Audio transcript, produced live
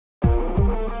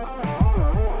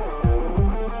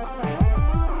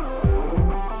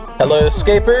Hello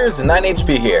escapers, 9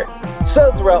 HP here.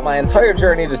 So throughout my entire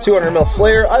journey to 200 mil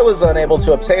Slayer, I was unable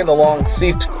to obtain the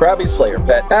long-seeked Crabbe Slayer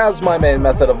pet, as my main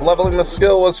method of leveling the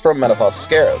skill was from Menaphos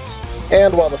Scarabs.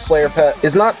 And while the Slayer pet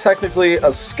is not technically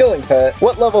a skilling pet,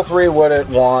 what level 3 wouldn't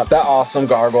want that awesome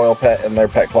gargoyle pet in their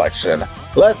pet collection?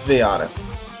 Let's be honest.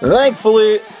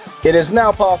 Thankfully, it is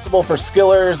now possible for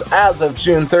skillers as of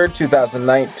June 3rd,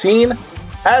 2019.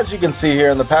 As you can see here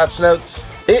in the patch notes,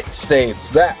 it states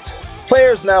that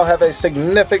players now have a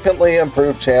significantly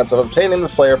improved chance of obtaining the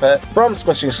Slayer pet from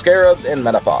squishing Scarabs in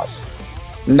Menaphos.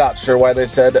 Not sure why they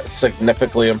said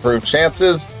significantly improved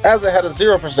chances, as it had a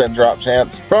 0% drop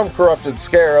chance from Corrupted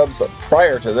Scarabs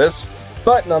prior to this,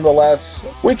 but nonetheless,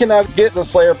 we can now get the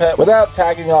Slayer pet without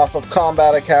tagging off of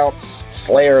combat accounts,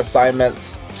 Slayer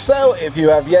assignments. So if you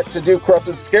have yet to do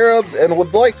Corrupted Scarabs and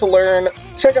would like to learn,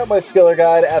 check out my skiller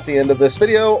guide at the end of this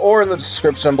video or in the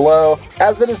description below,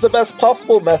 as it is the best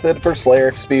possible method for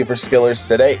Slayer XP for skillers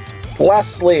to date.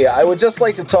 Lastly, I would just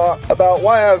like to talk about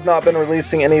why I've not been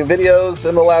releasing any videos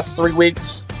in the last 3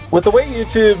 weeks. With the way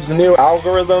YouTube's new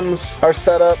algorithms are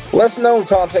set up, less known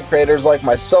content creators like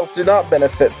myself do not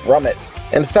benefit from it.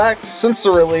 In fact, since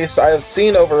the release, I have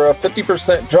seen over a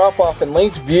 50% drop-off in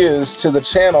linked views to the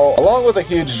channel, along with a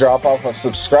huge drop-off of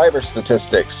subscriber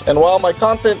statistics. And while my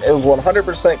content is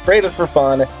 100% created for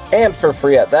fun, and for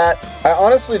free at that, I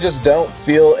honestly just don't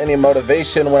feel any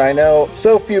motivation when I know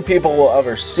so few people will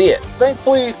ever see it.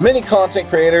 Thankfully, many content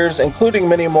creators, including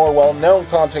many more well-known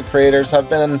content creators, have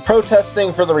been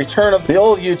protesting for the return of the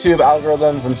old YouTube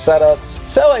algorithms and setups,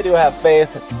 so I do have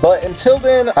faith, but until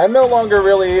then, I'm no longer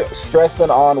really stressing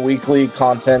on weekly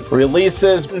content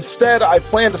releases. Instead, I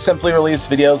plan to simply release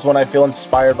videos when I feel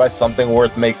inspired by something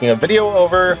worth making a video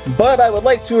over, but I would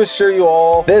like to assure you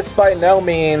all, this by no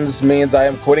means I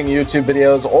am quitting YouTube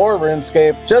videos or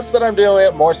RuneScape, just that I'm doing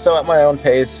it more so at my own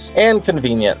pace and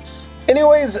convenience.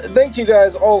 Anyways, thank you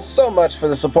guys all so much for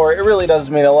the support, it really does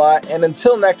mean a lot, and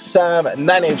until next time,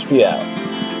 9 HP out.